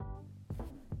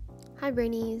Hi,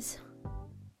 Brainies.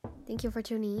 Thank you for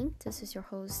tuning in. This is your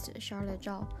host, Charlotte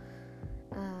Zhao.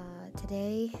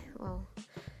 Today,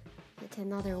 it's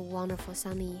another wonderful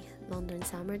sunny London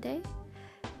summer day.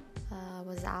 I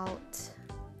was out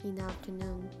in the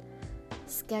afternoon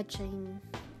sketching.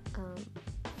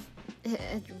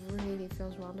 It really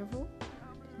feels wonderful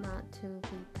not to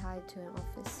be tied to an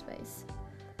office space.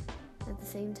 At the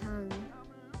same time,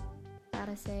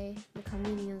 gotta say, the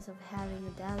convenience of having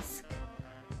a desk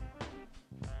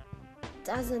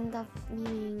does end up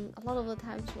meaning a lot of the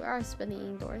times we are spending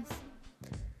indoors.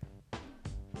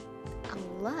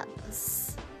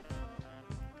 Unless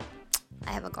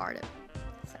I have a garden.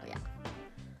 So yeah.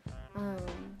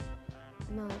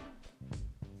 No,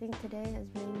 I think today has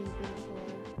mainly been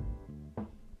for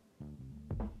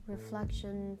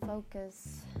reflection,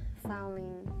 focus,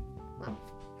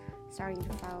 starting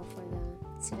to file for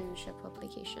the citizenship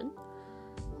application.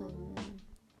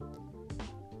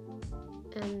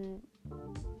 And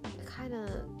kind of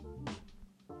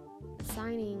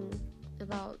signing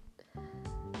about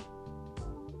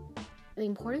the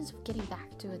importance of getting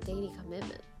back to a daily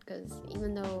commitment, because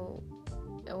even though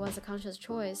it was a conscious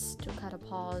choice to kind of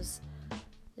pause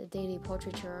the daily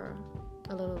portraiture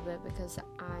a little bit because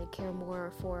I care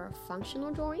more for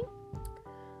functional drawing,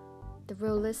 the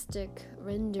realistic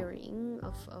rendering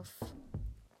of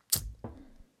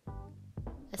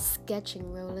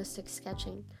realistic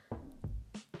sketching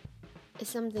is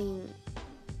something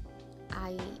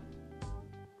I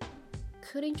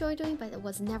could enjoy doing, but it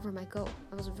was never my goal.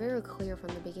 I was very clear from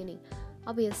the beginning.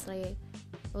 Obviously, it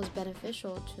was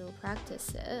beneficial to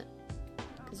practice it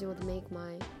because it would make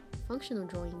my functional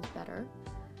drawings better.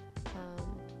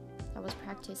 I was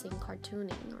practicing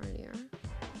cartooning earlier,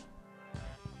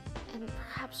 and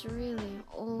perhaps really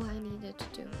all I needed to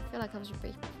do, I feel like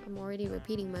I'm already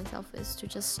repeating myself, is to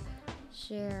just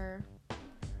share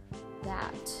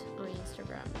that on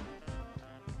Instagram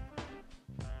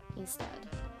instead.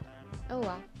 Oh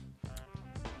well,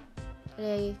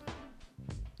 today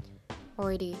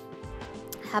already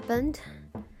happened,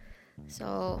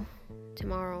 so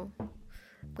tomorrow I'm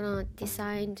gonna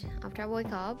decide after I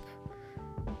wake up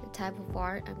the type of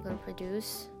art I'm gonna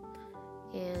produce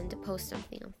and post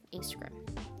something on Instagram.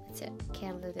 That's it.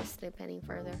 Can't let this slip any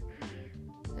further.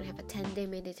 I'm gonna have a 10-day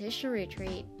meditation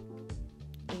retreat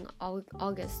in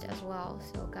August as well,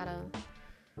 so gotta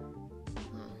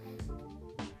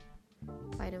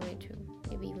find a way to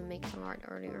maybe even make some art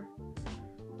earlier.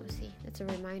 We'll see. That's a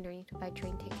reminder. I need to buy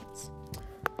train tickets.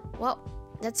 Well,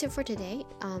 that's it for today.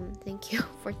 Thank you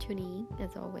for tuning in.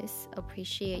 As always,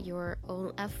 appreciate your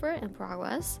own effort and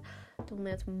progress. Don't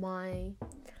let my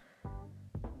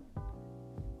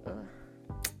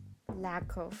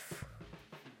lack of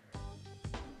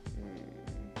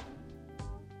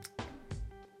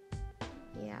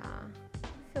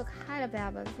I feel kind of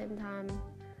bad, but at the same time,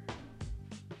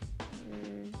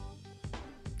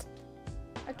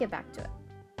 I'll get back to it.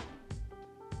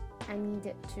 I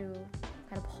needed to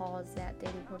kind of pause that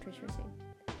daily portraiture thing.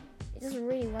 It just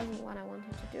really wasn't what I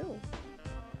wanted to do.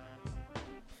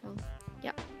 So,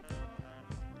 yeah.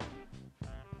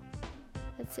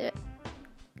 That's it.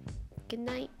 Good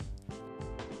night.